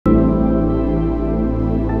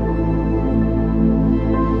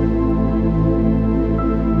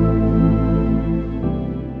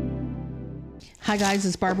Hi guys,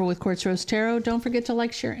 it's Barbara with Quartz Rose Tarot. Don't forget to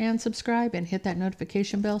like, share, and subscribe, and hit that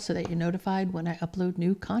notification bell so that you're notified when I upload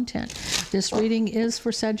new content. This reading is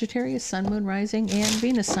for Sagittarius, Sun, Moon, Rising, and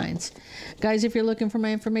Venus signs. Guys, if you're looking for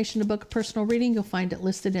my information to book a personal reading, you'll find it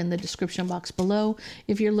listed in the description box below.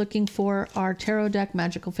 If you're looking for our tarot deck,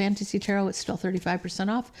 Magical Fantasy Tarot, it's still 35%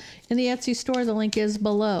 off. In the Etsy store, the link is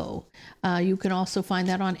below. You can also find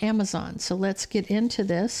that on Amazon. So let's get into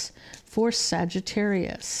this for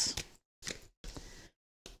Sagittarius.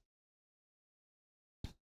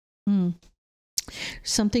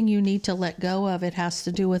 Something you need to let go of. It has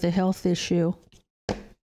to do with a health issue.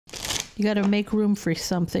 You got to make room for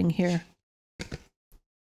something here.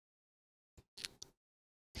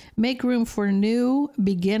 Make room for new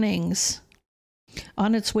beginnings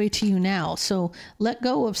on its way to you now. So let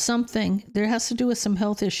go of something. There has to do with some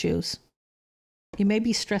health issues. You may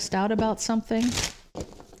be stressed out about something.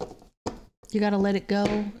 You got to let it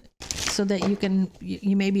go so that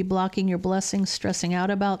you may be blocking your blessings, stressing out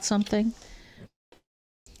about something.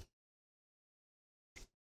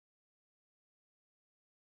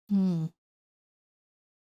 You're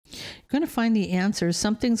going to find the answers.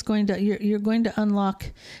 Something's going to, you're going to unlock.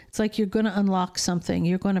 It's like you're going to unlock something.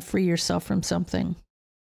 You're going to free yourself from something.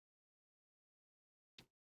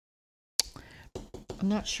 I'm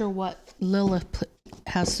not sure what Lilith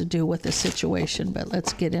has to do with the situation, but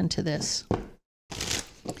let's get into this.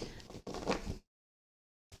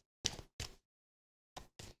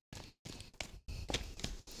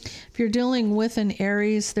 If you're dealing with an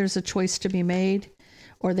Aries, there's a choice to be made,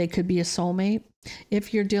 or they could be a soulmate.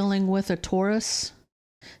 If you're dealing with a Taurus,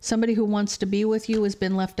 somebody who wants to be with you has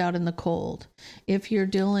been left out in the cold. If you're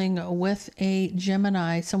dealing with a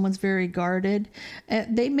Gemini, someone's very guarded.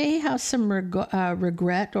 They may have some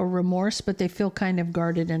regret or remorse, but they feel kind of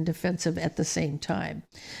guarded and defensive at the same time.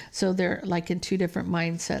 So they're like in two different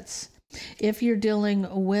mindsets. If you're dealing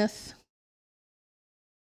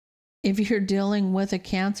with a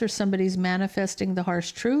Cancer, somebody's manifesting the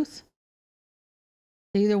harsh truth.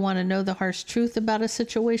 They either want to know the harsh truth about a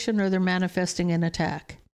situation or they're manifesting an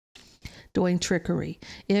attack, doing trickery.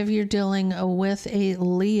 If you're dealing with a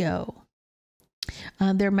Leo,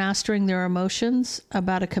 they're mastering their emotions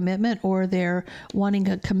about a commitment, or they're wanting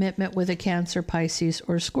a commitment with a Cancer, Pisces,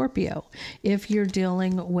 or Scorpio. If you're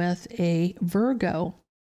dealing with a Virgo,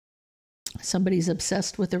 somebody's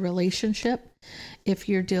obsessed with a relationship. If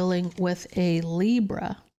you're dealing with a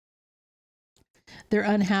Libra, they're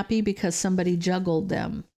unhappy because somebody juggled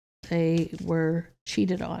them. They were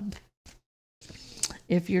cheated on.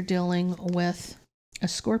 If you're dealing with a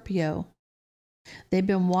Scorpio, they've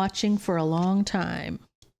been watching for a long time.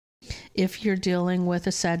 If you're dealing with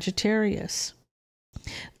a Sagittarius,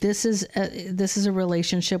 this is a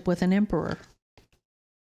relationship with an Emperor.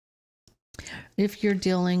 If you're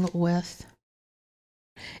dealing with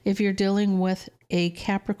a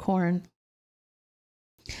Capricorn,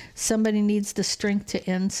 somebody needs the strength to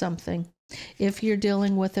end something. If you're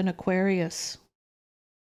dealing with an Aquarius,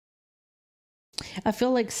 I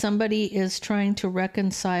feel like somebody is trying to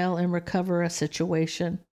reconcile and recover a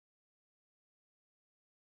situation.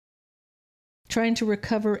 Trying to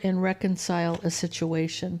recover and reconcile a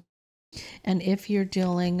situation. And if you're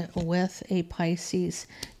dealing with a Pisces,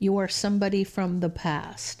 you are somebody from the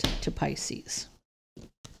past to Pisces.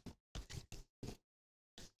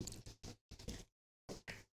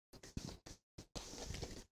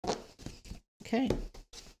 Okay.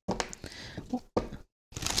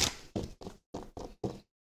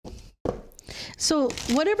 So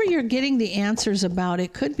whatever you're getting the answers about,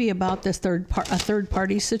 it could be about this third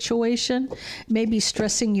party situation, maybe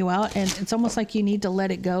stressing you out, and it's almost like you need to let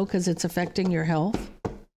it go because it's affecting your health.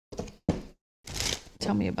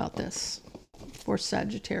 Tell me about this for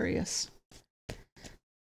Sagittarius.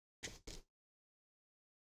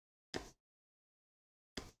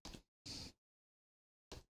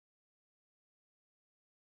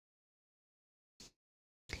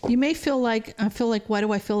 You may feel like, why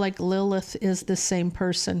do I feel like Lilith is the same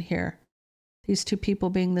person here? These two people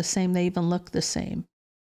being the same, they even look the same.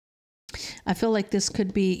 I feel like this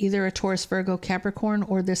could be either a Taurus, Virgo, Capricorn,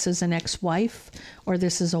 or this is an ex-wife, or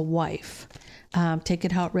this is a wife. Take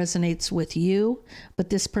it how it resonates with you, but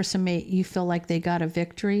this person you feel like they got a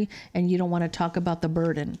victory and you don't want to talk about the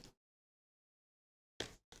burden.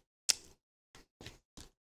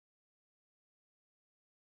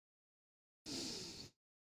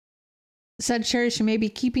 Sagittarius, you may be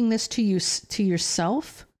keeping this to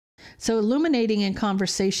yourself. So illuminating in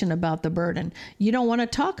conversation about the burden. You don't want to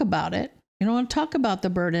talk about it. You don't want to talk about the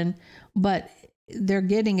burden, but they're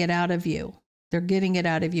getting it out of you. They're getting it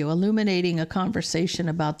out of you, illuminating a conversation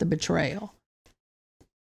about the betrayal.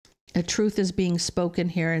 A truth is being spoken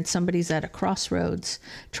here, and somebody's at a crossroads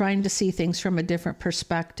trying to see things from a different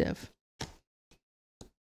perspective.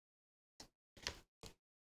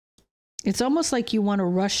 It's almost like you want to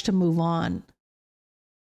rush to move on.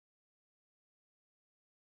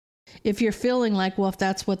 If you're feeling like, well, if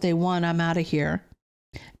that's what they want, I'm out of here,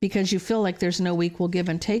 because you feel like there's no equal give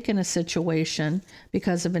and take in a situation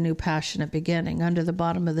because of a new passionate beginning. Under the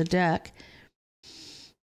bottom of the deck,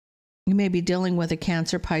 you may be dealing with a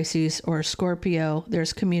Cancer, Pisces, or a Scorpio.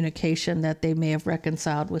 There's communication that they may have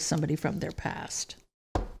reconciled with somebody from their past.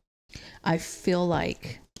 I feel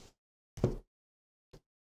like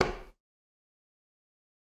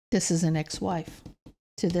this is an ex-wife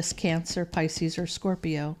to this Cancer, Pisces, or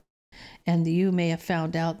Scorpio. And you may have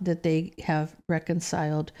found out that they have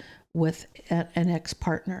reconciled with an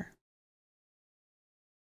ex-partner.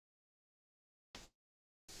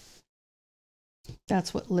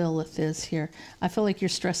 That's what Lilith is here. I feel like you're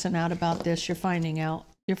stressing out about this. You're finding out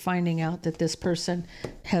that this person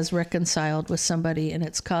has reconciled with somebody, and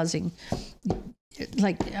it's causing,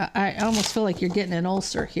 like, I almost feel like you're getting an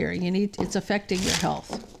ulcer here. It's affecting your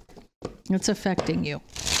health. It's affecting you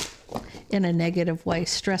in a negative way,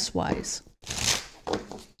 stress-wise.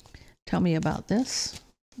 Tell me about this.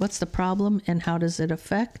 What's the problem and how does it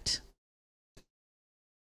affect?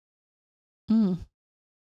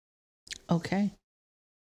 Okay.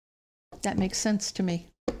 That makes sense to me.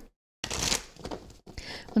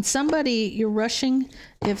 When you're rushing,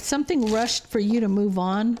 if something rushed for you to move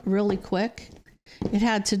on really quick, it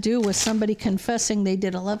had to do with somebody confessing they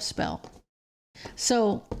did a love spell.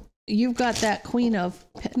 So you've got that Queen of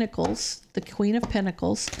Pentacles, the Queen of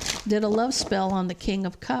Pentacles, did a love spell on the King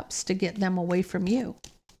of Cups to get them away from you.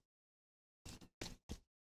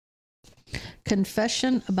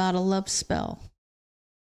 Confession about a love spell.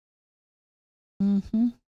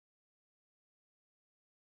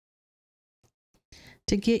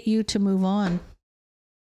 To get you to move on.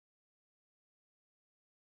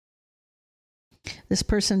 This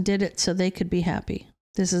person did it so they could be happy.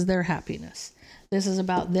 This is their happiness. This is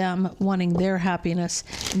about them wanting their happiness,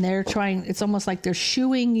 and they're trying, it's almost like they're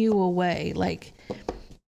shooing you away. Like,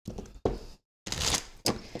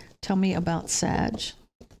 tell me about Sag.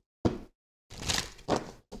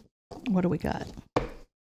 What do we got?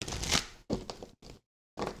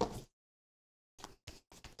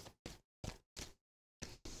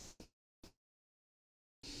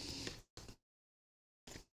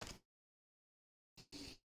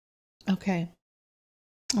 Okay.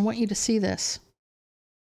 I want you to see this.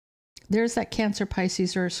 There's that Cancer,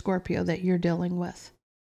 Pisces, or a Scorpio that you're dealing with.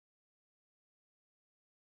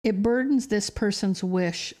 It burdens this person's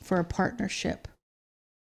wish for a partnership.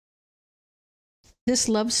 This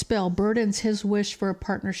love spell burdens his wish for a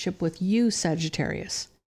partnership with you, Sagittarius.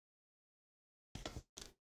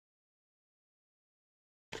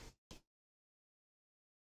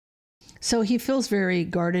 So he feels very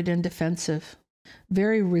guarded and defensive,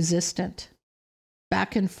 very resistant,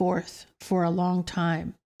 back and forth for a long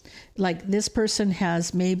time. Like this person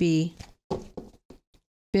has maybe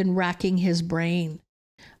been racking his brain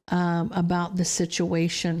about the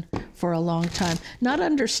situation for a long time, not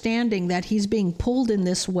understanding that he's being pulled in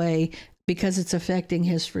this way because it's affecting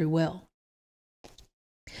his free will.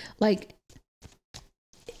 Like,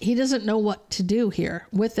 he doesn't know what to do here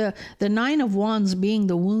with the Nine of Wands being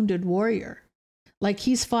the wounded warrior. Like,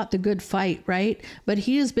 he's fought the good fight, right? But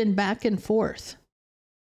he has been back and forth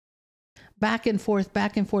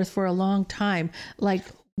for a long time. Like,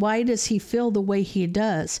 why does he feel the way he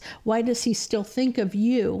does? Why does he still think of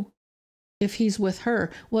you if he's with her?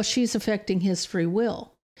 Well, she's affecting his free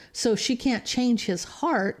will. So she can't change his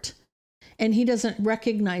heart, and he doesn't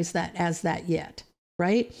recognize that as that yet,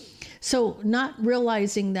 right? So not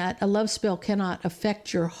realizing that a love spell cannot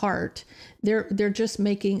affect your heart, they're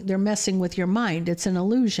messing with your mind. It's an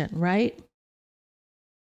illusion, right?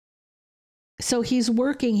 So he's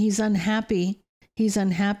working, he's unhappy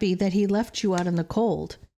that he left you out in the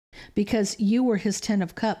cold because you were his 10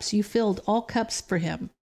 of Cups. You filled all cups for him.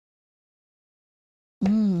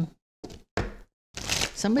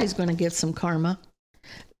 Somebody's going to get some karma.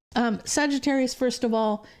 Sagittarius, first of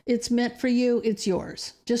all, it's meant for you. It's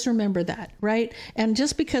yours. Just remember that, right? And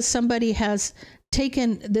just because somebody has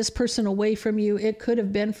taken this person away from you, it could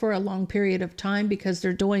have been for a long period of time because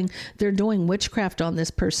they're doing witchcraft on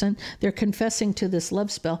this person. They're confessing to this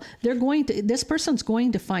love spell. This person's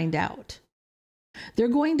going to find out. They're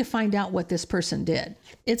going to find out what this person did.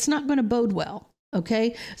 It's not going to bode well.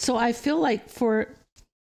 Okay. So I feel like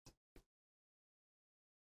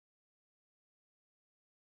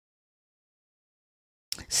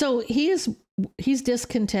So he's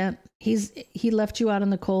discontent. He left you out in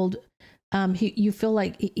the cold You feel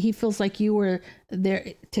like he feels like you were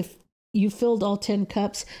there to, you filled all 10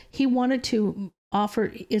 cups. He wanted to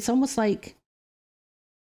offer, it's almost like,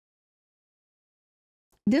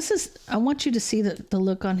 I want you to see the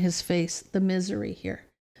look on his face, the misery here,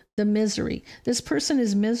 the misery. This person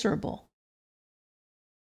is miserable.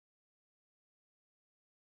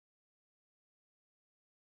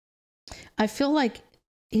 I feel like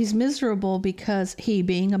he's miserable because he,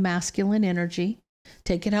 being a masculine energy,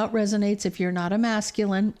 take it how it resonates. If you're not a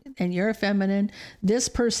masculine and you're a feminine, this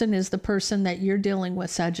person is the person that you're dealing with,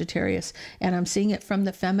 Sagittarius. And I'm seeing it from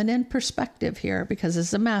the feminine perspective here because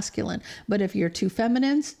it's a masculine. But if you're two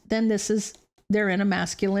feminines, then they're in a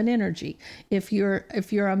masculine energy. If you're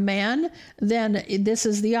a man, then this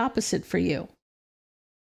is the opposite for you.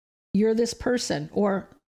 You're this person, or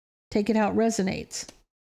take it how it resonates.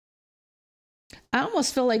 I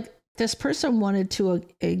almost feel like this person wanted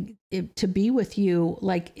to be with you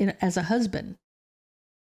as a husband.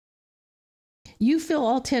 You fill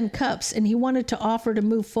all 10 cups, and he wanted to offer to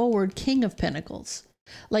move forward, King of Pentacles.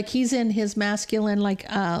 Like he's in his masculine,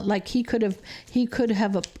 you could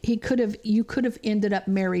have ended up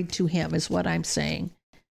married to him, is what I'm saying.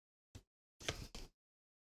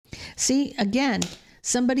 See, again,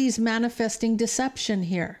 somebody's manifesting deception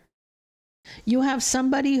here. You have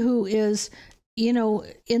somebody who is,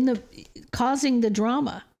 causing the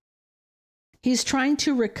drama. He's trying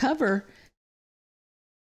to recover.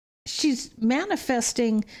 She's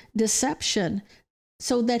manifesting deception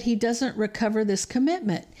so that he doesn't recover this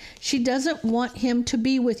commitment. She doesn't want him to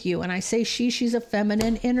be with you. And I say she's a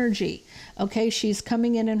feminine energy. Okay, she's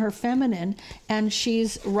coming in her feminine, and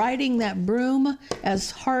she's riding that broom as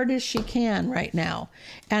hard as she can right now.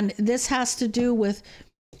 And this has to do with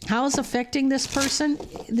how it's affecting this person.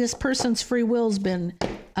 This person's free will's been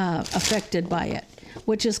affected by it,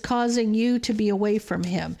 which is causing you to be away from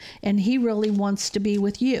him. And he really wants to be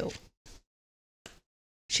with you.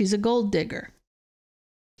 She's a gold digger.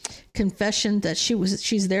 Confession that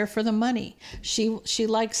she's there for the money. She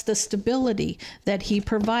likes the stability that he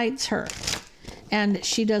provides her. And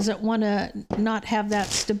she doesn't want to not have that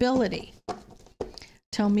stability.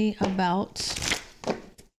 Tell me about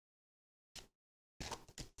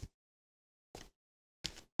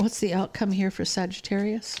what's the outcome here for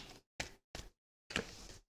Sagittarius?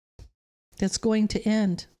 That's going to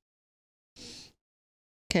end.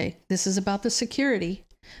 Okay, this is about the security.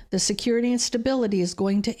 The security and stability is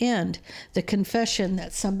going to end. The confession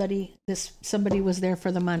that somebody was there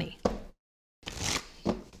for the money.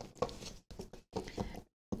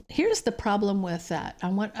 Here's the problem with that.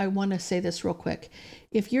 I want to say this real quick.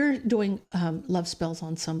 If you're doing love spells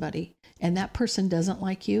on somebody and that person doesn't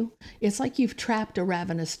like you, it's like you've trapped a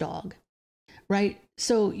ravenous dog, right?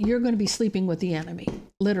 So you're going to be sleeping with the enemy,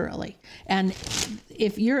 literally. And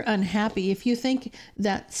if you're unhappy, if you think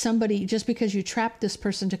that somebody, just because you trapped this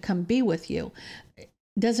person to come be with you,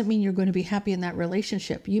 doesn't mean you're going to be happy in that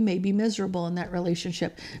relationship. You may be miserable in that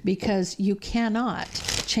relationship because you cannot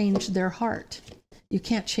change their heart. You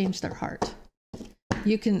can't change their heart.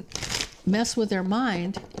 You can mess with their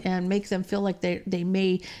mind and make them feel like they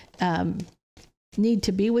may need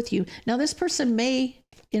to be with you. Now, this person may,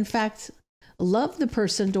 in fact, love the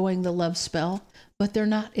person doing the love spell, but they're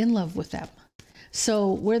not in love with them.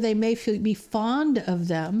 So where they may be fond of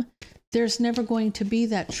them, there's never going to be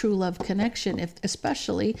that true love connection,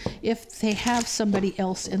 especially if they have somebody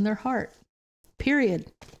else in their heart. Period.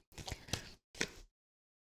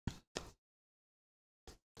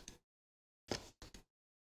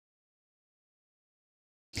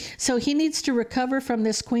 So he needs to recover from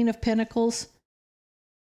this Queen of Pentacles.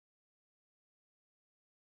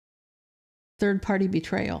 Third-party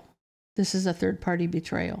betrayal. This is a third-party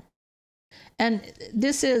betrayal. And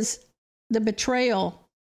this is the betrayal,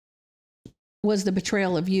 was the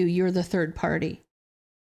betrayal of you. You're the third party.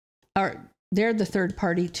 Or they're the third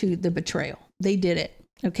party to the betrayal. They did it.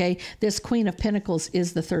 Okay. This Queen of Pentacles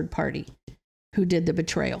is the third party who did the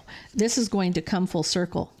betrayal. This is going to come full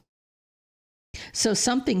circle. So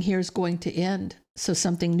something here is going to end so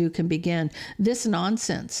something new can begin. This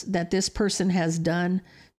nonsense that this person has done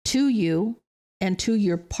to you and to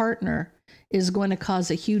your partner is going to cause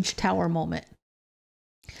a huge tower moment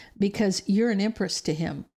because you're an empress to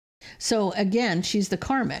him. So again, she's the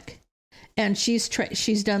karmic, and she's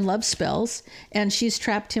done love spells, and she's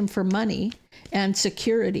trapped him for money and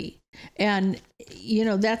security. And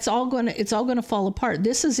it's all going to fall apart.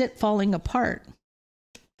 This is it falling apart.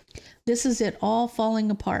 This is it all falling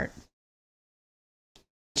apart.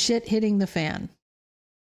 Shit hitting the fan.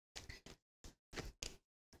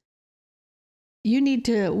 You need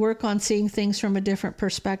to work on seeing things from a different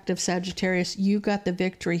perspective, Sagittarius. You got the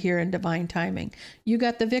victory here in divine timing. You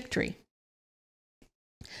got the victory.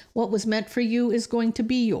 What was meant for you is going to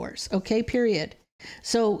be yours. Okay, period.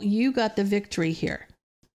 So you got the victory here.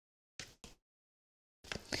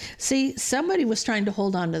 See, somebody was trying to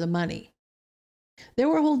hold on to the money. They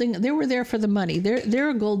were there for the money. They're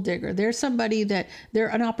a gold digger. They're somebody that they're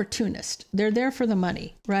an opportunist. They're there for the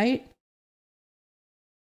money, right?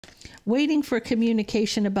 Waiting for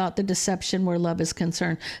communication about the deception where love is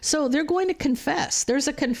concerned. So they're going to confess. There's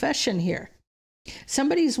a confession here.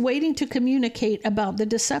 Somebody's waiting to communicate about the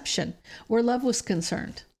deception where love was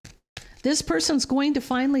concerned. This person's going to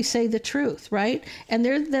finally say the truth, right? And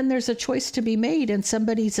then there's a choice to be made, and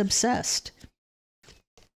somebody's obsessed.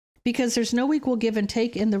 Because there's no equal give and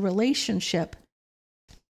take in the relationship.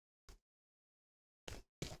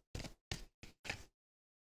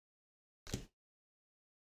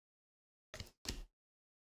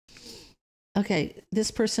 Okay,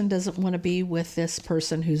 this person doesn't want to be with this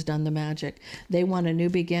person who's done the magic. They want a new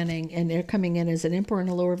beginning, and they're coming in as an emperor in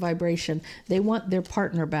a lower vibration. They want their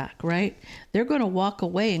partner back, right? They're going to walk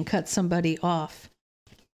away and cut somebody off.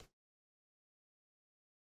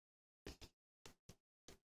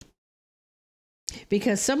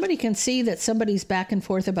 Because somebody can see that somebody's back and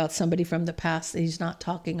forth about somebody from the past, that he's not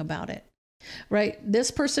talking about it. Right? This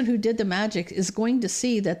person who did the magic is going to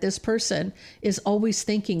see that this person is always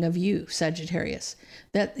thinking of you, Sagittarius,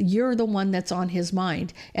 that you're the one that's on his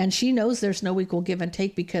mind. And she knows there's no equal give and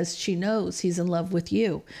take because she knows he's in love with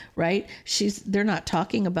you, right? They're not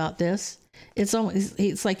talking about this.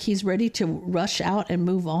 It's like he's ready to rush out and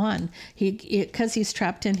move on. Because he's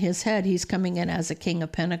trapped in his head, he's coming in as a King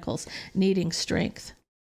of Pentacles, needing strength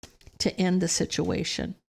to end the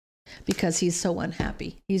situation. Because he's so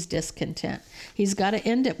unhappy. He's discontent. He's got to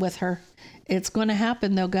end it with her. It's going to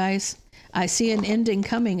happen though, guys. I see an ending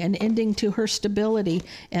coming, an ending to her stability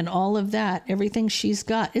and all of that. Everything she's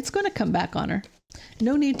got, it's going to come back on her.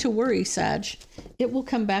 No need to worry, Sag. It will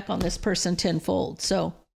come back on this person tenfold.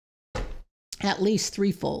 So at least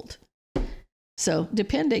threefold. So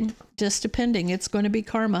just depending, it's going to be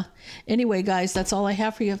karma. Anyway, guys, that's all I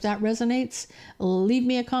have for you. If that resonates, leave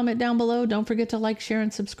me a comment down below. Don't forget to like, share,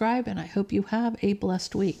 and subscribe. And I hope you have a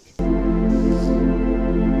blessed week.